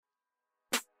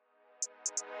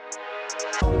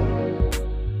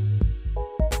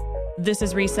This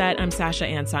is Reset. I'm Sasha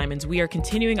Ann Simons. We are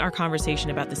continuing our conversation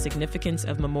about the significance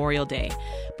of Memorial Day.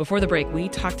 Before the break, we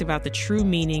talked about the true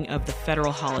meaning of the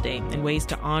federal holiday and ways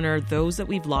to honor those that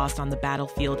we've lost on the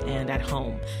battlefield and at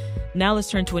home. Now let's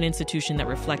turn to an institution that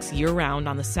reflects year-round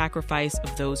on the sacrifice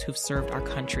of those who've served our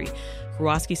country.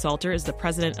 Kowalski Salter is the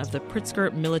president of the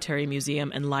Pritzker Military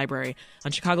Museum and Library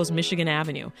on Chicago's Michigan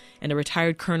Avenue and a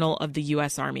retired colonel of the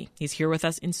U.S. Army. He's here with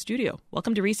us in studio.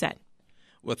 Welcome to Reset.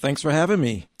 Well, thanks for having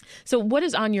me. So what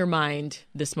is on your mind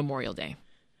this Memorial Day?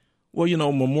 Well,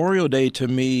 Memorial Day to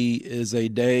me is a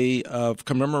day of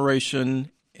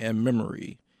commemoration and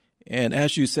memory. And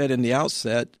as you said in the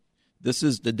outset, this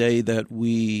is the day that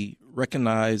we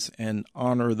recognize and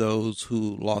honor those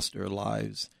who lost their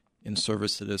lives in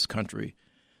service to this country.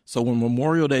 So when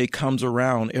Memorial Day comes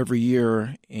around every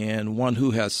year and one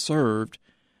who has served,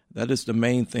 that is the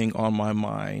main thing on my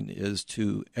mind, is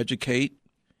to educate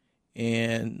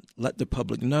and let the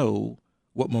public know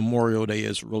what Memorial Day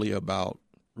is really about,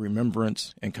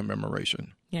 remembrance and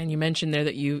commemoration. Yeah, and you mentioned there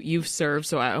that you've served,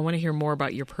 so I want to hear more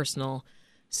about your personal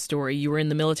story. You were in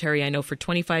the military, I know, for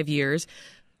 25 years.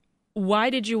 Why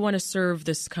did you want to serve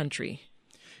this country?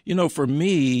 For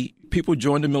me, people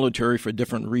join the military for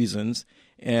different reasons,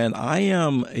 and I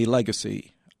am a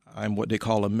legacy. I'm what they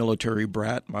call a military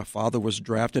brat. My father was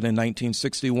drafted in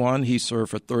 1961. He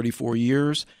served for 34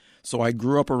 years. So I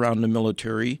grew up around the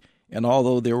military, and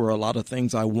although there were a lot of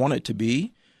things I wanted to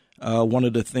be, one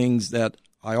of the things that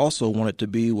I also wanted to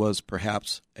be was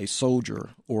perhaps a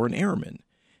soldier or an airman.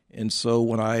 And so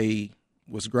when I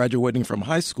was graduating from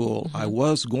high school, I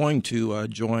was going to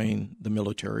join the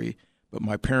military, but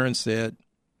my parents said,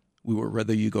 we would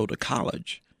rather you go to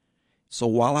college. So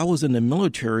while I was in the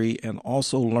military and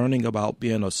also learning about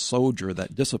being a soldier,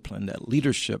 that discipline, that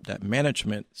leadership, that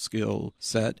management skill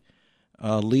set,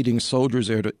 leading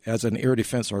soldiers as an air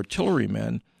defense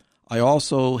artilleryman, I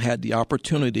also had the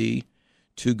opportunity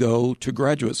to go to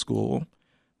graduate school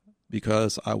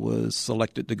because I was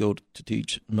selected to go to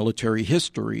teach military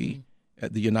history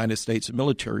at the United States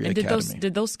Military Academy.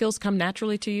 Did those skills come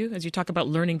naturally to you as you talk about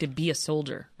learning to be a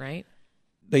soldier, right?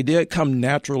 They did come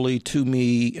naturally to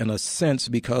me in a sense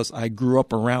because I grew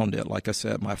up around it. Like I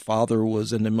said, my father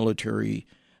was in the military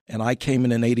and I came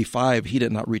in 85. He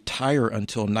did not retire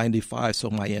until 95. So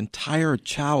my entire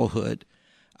childhood,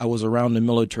 I was around the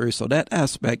military. So that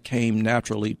aspect came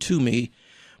naturally to me.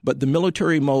 But the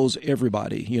military molds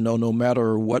everybody, no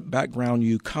matter what background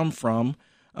you come from.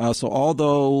 So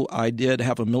although I did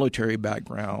have a military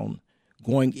background,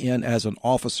 going in as an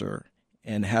officer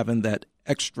and having that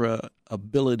extra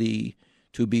ability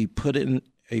to be put in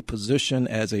a position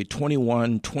as a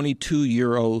 21,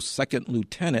 22-year-old second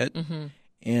lieutenant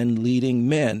and leading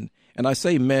men. And I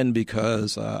say men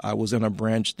because I was in a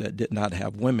branch that did not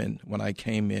have women when I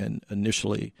came in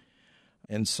initially.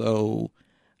 And so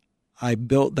I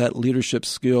built that leadership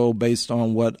skill based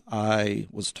on what I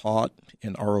was taught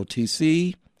in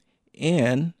ROTC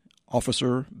and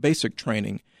officer basic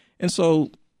training. And so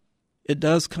it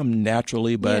does come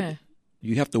naturally, but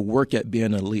you have to work at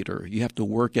being a leader. You have to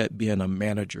work at being a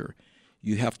manager.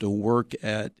 You have to work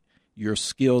at your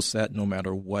skill set no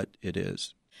matter what it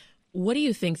is. What do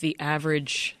you think the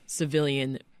average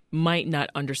civilian might not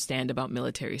understand about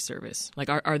military service? Like,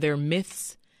 are there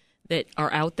myths that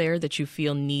are out there that you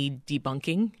feel need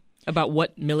debunking about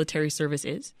what military service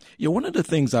is? Yeah, one of the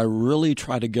things I really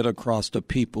try to get across to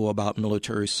people about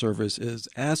military service is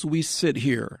as we sit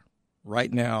here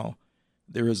right now,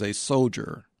 there is a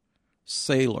soldier,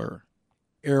 sailor,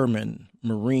 airman,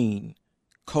 Marine,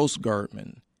 Coast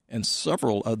Guardman, and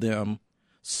several of them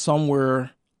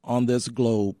somewhere on this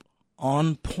globe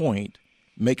on point,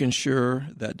 making sure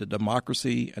that the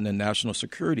democracy and the national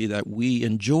security that we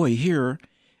enjoy here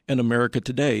in America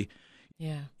today.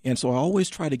 Yeah. And so I always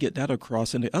try to get that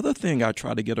across. And the other thing I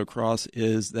try to get across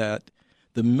is that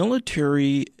the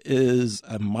military is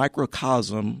a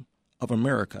microcosm of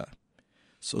America.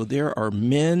 So there are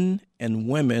men and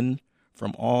women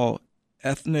from all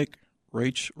ethnic,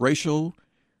 racial,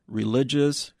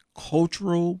 religious,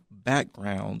 cultural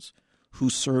backgrounds who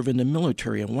serve in the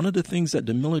military. And one of the things that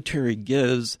the military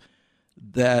gives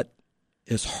that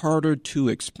is harder to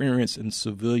experience in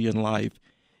civilian life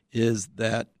is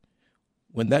that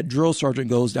when that drill sergeant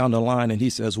goes down the line and he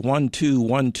says 1, 2,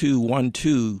 1, 2, 1,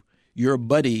 2, your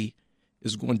buddy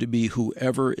is going to be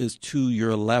whoever is to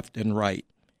your left and right.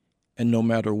 And no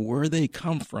matter where they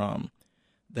come from,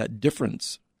 that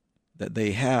difference that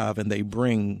they have and they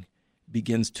bring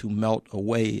begins to melt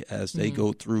away as they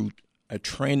go through a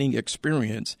training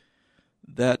experience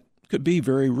that could be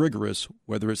very rigorous,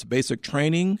 whether it's basic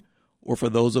training or for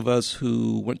those of us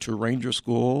who went to Ranger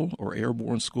School or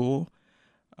Airborne School,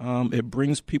 it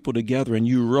brings people together, and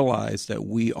you realize that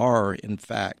we are, in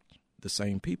fact, the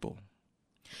same people.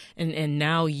 And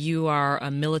now you are a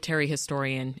military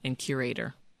historian and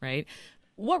curator, right?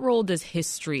 What role does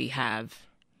history have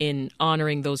in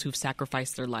honoring those who've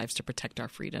sacrificed their lives to protect our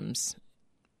freedoms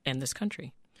and this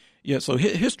country? Yeah, so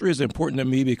history is important to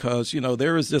me because,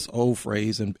 there is this old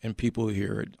phrase, and people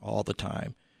hear it all the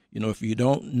time. If you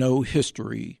don't know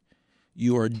history,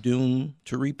 you are doomed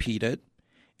to repeat it.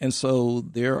 And so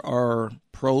there are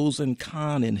pros and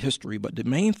cons in history. But the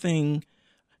main thing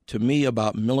to me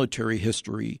about military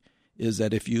history is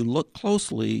that if you look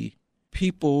closely,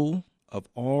 people of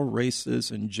all races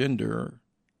and gender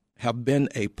have been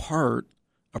a part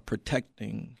of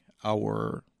protecting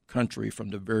our country from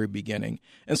the very beginning.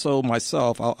 And so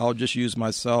myself, I'll just use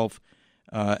myself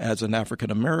as an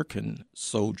African-American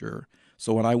soldier.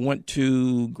 So when I went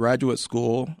to graduate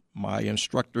school, my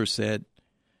instructor said,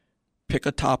 pick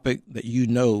a topic that you're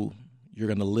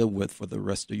going to live with for the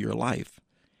rest of your life.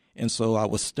 And so I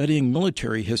was studying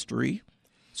military history,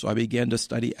 so I began to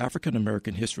study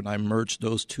African-American history, and I merged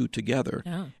those two together.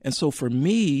 Yeah. And so for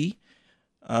me,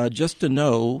 just to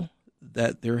know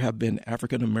that there have been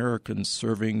African-Americans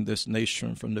serving this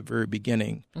nation from the very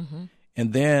beginning,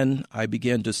 and then I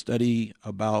began to study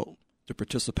about the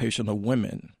participation of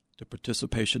women, the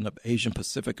participation of Asian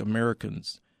Pacific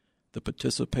Americans, the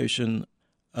participation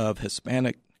of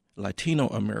Hispanic Latino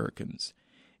Americans.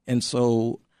 And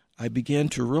so I began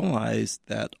to realize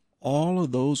that all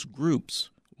of those groups,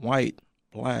 white,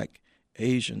 black,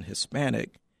 Asian,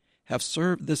 Hispanic, have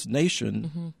served this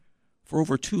nation for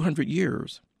over 200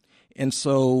 years. And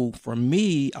so for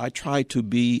me, I try to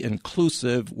be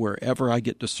inclusive wherever I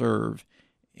get to serve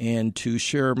and to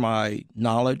share my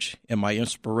knowledge and my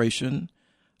inspiration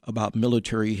about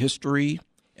military history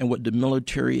and what the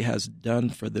military has done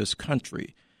for this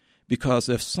country. Because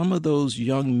if some of those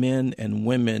young men and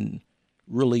women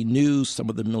really knew some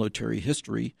of the military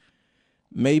history,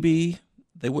 maybe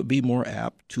they would be more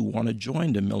apt to want to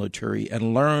join the military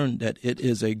and learn that it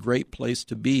is a great place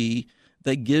to be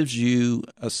that gives you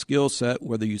a skill set,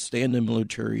 whether you stay in the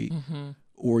military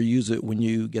or use it when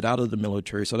you get out of the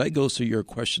military. So that goes to your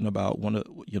question about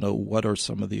what are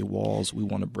some of the walls we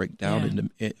want to break down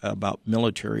about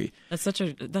military. That's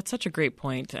such a great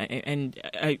point, and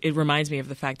it reminds me of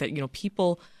the fact that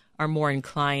people are more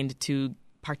inclined to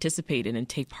participate in and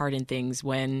take part in things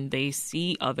when they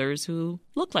see others who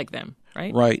look like them,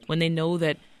 right? Right. When they know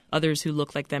that others who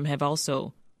look like them have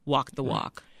also walked the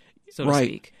walk, so to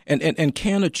speak. And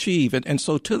can achieve. And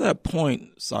so to that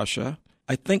point, Sasha,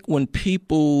 I think when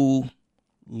people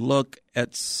look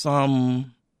at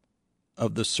some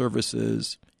of the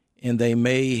services and they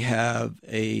may have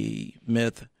a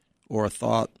myth or a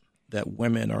thought that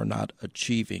women are not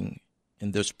achieving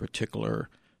in this particular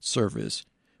service.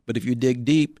 But if you dig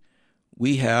deep,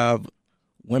 we have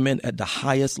women at the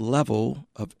highest level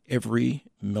of every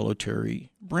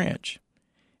military branch.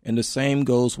 And the same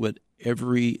goes with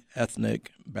every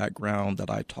ethnic background that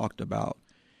I talked about.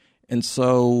 And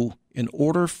so in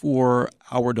order for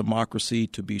our democracy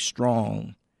to be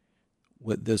strong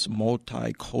with this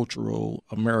multicultural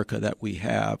America that we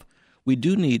have, we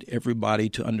do need everybody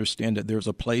to understand that there's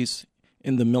a place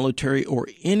in the military or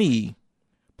any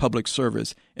public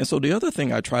service. And so the other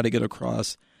thing I try to get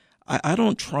across, I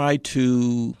don't try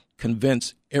to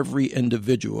convince every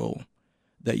individual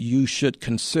that you should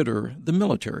consider the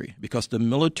military, because the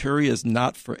military is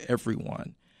not for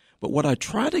everyone. But what I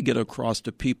try to get across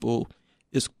to people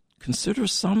is consider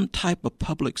some type of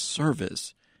public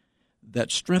service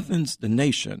that strengthens the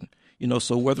nation.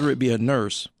 So whether it be a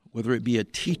nurse, whether it be a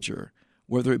teacher,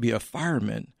 whether it be a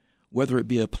fireman, whether it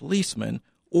be a policeman,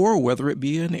 or whether it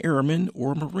be an airman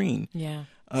or a Marine. Yeah,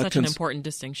 such an important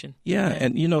distinction. Yeah,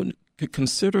 and,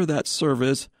 consider that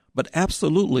service, but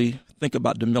absolutely think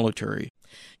about the military.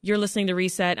 You're listening to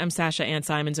Reset. I'm Sasha Ann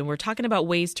Simons, and we're talking about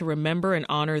ways to remember and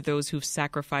honor those who've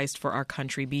sacrificed for our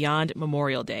country beyond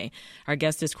Memorial Day. Our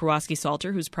guest is Kowalski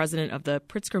Salter, who's president of the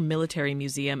Pritzker Military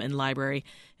Museum and Library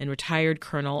and retired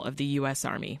colonel of the U.S.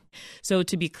 Army. So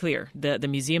to be clear, the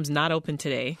museum's not open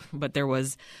today, but there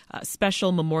was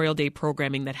special Memorial Day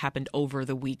programming that happened over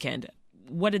the weekend.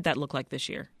 What did that look like this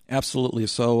year? Absolutely.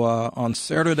 So on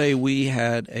Saturday, we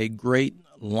had a great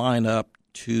lineup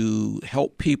to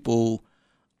help people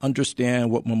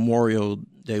understand what Memorial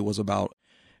Day was about.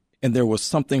 And there was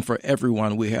something for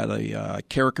everyone. We had a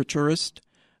caricaturist.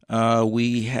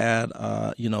 We had,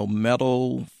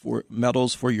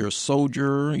 medals for your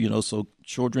soldier, so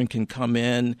children can come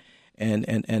in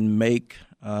and make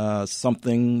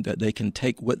something that they can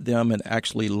take with them and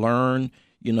actually learn,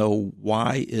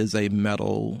 why is a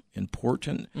medal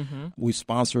important. We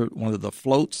sponsored one of the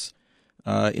floats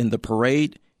in the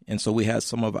parade, and so we had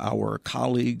some of our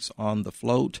colleagues on the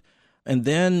float. And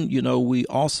then, we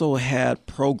also had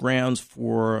programs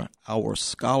for our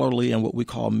scholarly and what we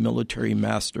call military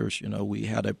masters. We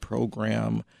had a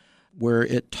program where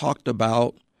it talked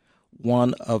about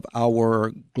one of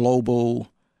our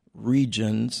global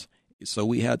regions. So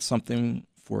we had something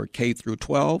for K through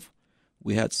 12,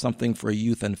 we had something for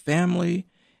youth and family,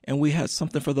 and we had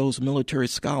something for those military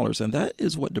scholars. And that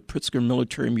is what the Pritzker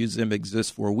Military Museum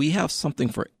exists for. We have something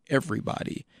for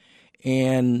everybody.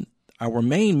 And our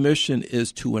main mission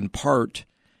is to impart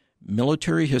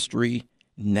military history,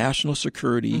 national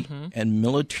security, and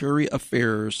military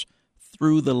affairs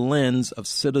through the lens of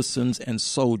citizens and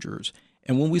soldiers.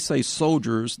 And when we say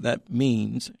soldiers, that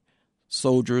means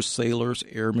soldiers, sailors,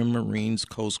 airmen, Marines,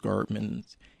 Coast Guardmen,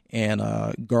 and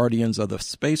guardians of the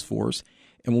Space Force.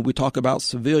 And when we talk about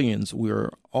civilians,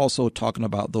 we're also talking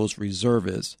about those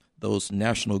reservists, those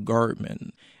National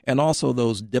Guardmen, and also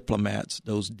those diplomats,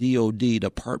 those DOD,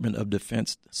 Department of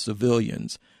Defense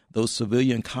civilians, those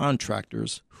civilian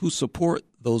contractors who support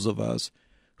those of us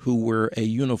who wear a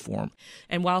uniform.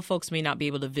 And while folks may not be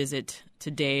able to visit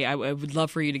today, I would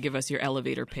love for you to give us your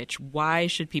elevator pitch. Why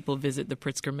should people visit the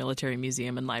Pritzker Military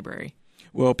Museum and Library?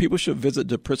 Well, people should visit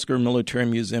the Pritzker Military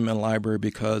Museum and Library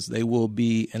because they will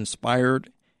be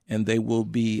inspired and they will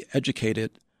be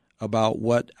educated about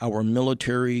what our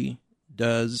military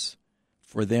does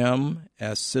for them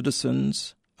as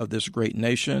citizens of this great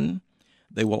nation.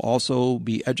 They will also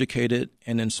be educated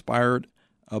and inspired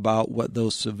about what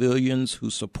those civilians who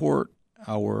support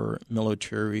our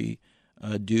military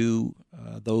do,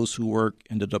 those who work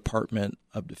in the Department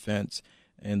of Defense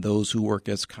and those who work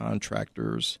as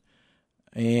contractors.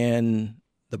 And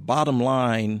the bottom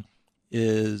line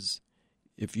is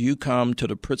if you come to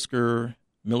the Pritzker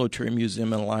Military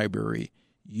Museum and Library,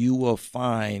 you will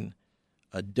find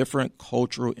a different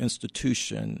cultural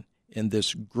institution in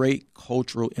this great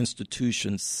cultural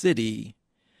institution city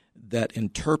that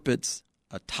interprets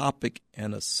a topic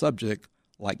and a subject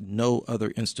like no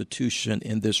other institution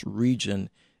in this region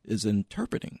is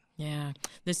interpreting. Yeah.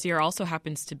 This year also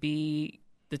happens to be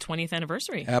the 20th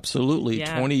anniversary. Absolutely.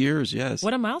 Yeah. 20 years, yes.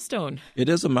 What a milestone. It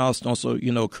is a milestone. So,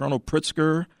 Colonel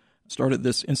Pritzker started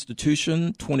this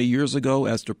institution 20 years ago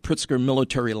as the Pritzker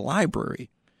Military Library.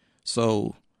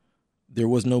 So there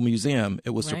was no museum.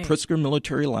 It was right. The Pritzker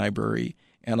Military Library.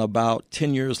 And about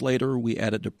 10 years later, we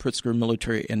added the Pritzker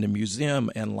Military and the Museum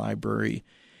and Library.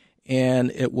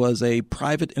 And it was a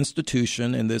private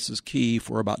institution, and this is key,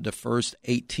 for about the first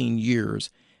 18 years.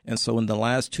 And so in the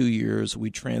last 2 years, we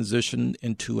transitioned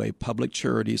into a public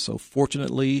charity. So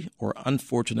fortunately or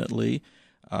unfortunately,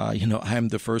 I am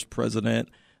the first president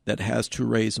that has to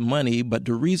raise money. But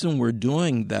the reason we're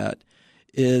doing that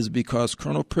is because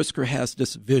Colonel Pritzker has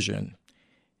this vision.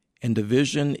 And the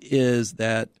vision is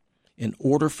that in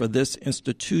order for this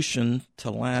institution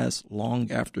to last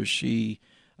long after she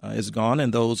is gone,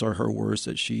 and those are her words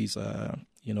that she's,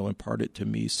 imparted to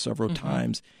me several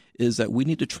times, is that we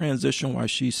need to transition while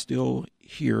she's still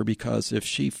here, because if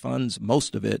she funds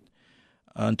most of it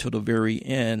until the very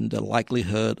end, the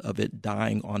likelihood of it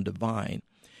dying on the vine.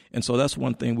 And so that's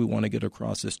one thing we want to get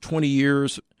across is 20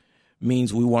 years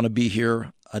means we want to be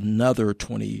here another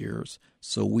 20 years.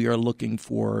 So we are looking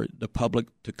for the public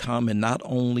to come and not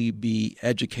only be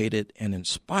educated and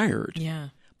inspired,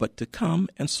 but to come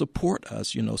and support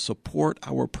us, support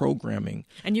our programming.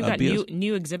 And you've got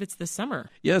new exhibits this summer.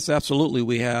 Yes, absolutely.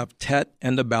 We have Tet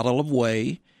and the Battle of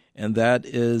Wei, and that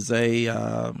is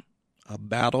a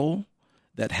battle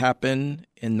that happened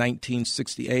in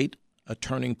 1968, a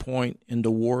turning point in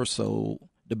the war. So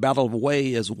the Battle of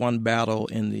Wei is one battle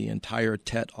in the entire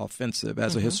Tet offensive.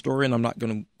 As a historian, I'm not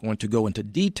going to go into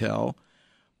detail,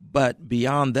 but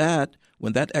beyond that,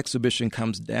 when that exhibition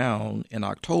comes down in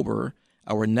October,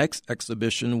 our next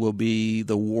exhibition will be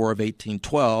the War of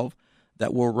 1812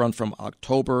 that will run from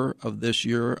October of this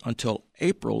year until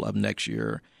April of next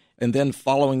year. And then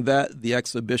following that, the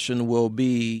exhibition will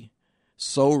be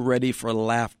So Ready for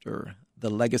Laughter, the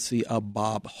legacy of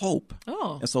Bob Hope.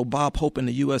 Oh. And so Bob Hope in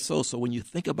the USO. So when you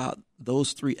think about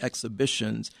those three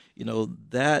exhibitions,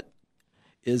 that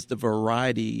is the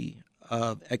variety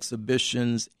of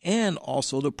exhibitions and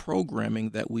also the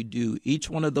programming that we do. Each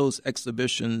one of those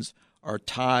exhibitions are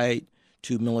tied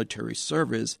to military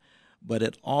service, but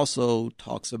it also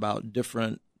talks about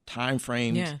different time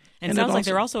frames. Yeah, and it sounds like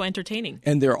they're also entertaining.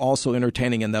 And they're also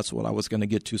entertaining, and that's what I was going to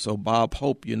get to. So Bob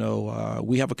Hope,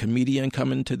 we have a comedian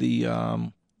coming to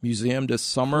the museum this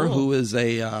summer who is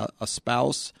a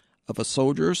spouse of a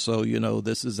soldier. So,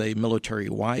 this is a military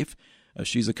wife.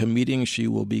 She's a comedian. She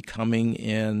will be coming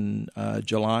in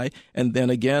July. And then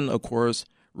again, of course,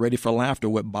 Ready for Laughter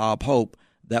with Bob Hope.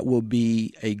 That will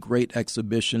be a great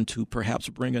exhibition to perhaps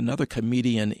bring another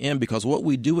comedian in, because what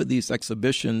we do with these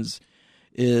exhibitions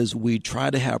is we try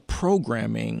to have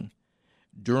programming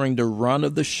during the run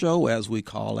of the show, as we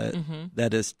call it,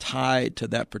 that is tied to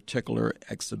that particular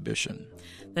exhibition.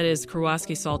 That is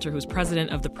Kowalski Salter, who's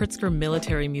president of the Pritzker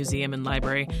Military Museum and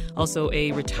Library, also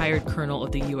a retired colonel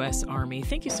of the U.S. Army.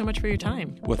 Thank you so much for your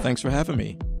time. Well, thanks for having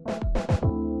me.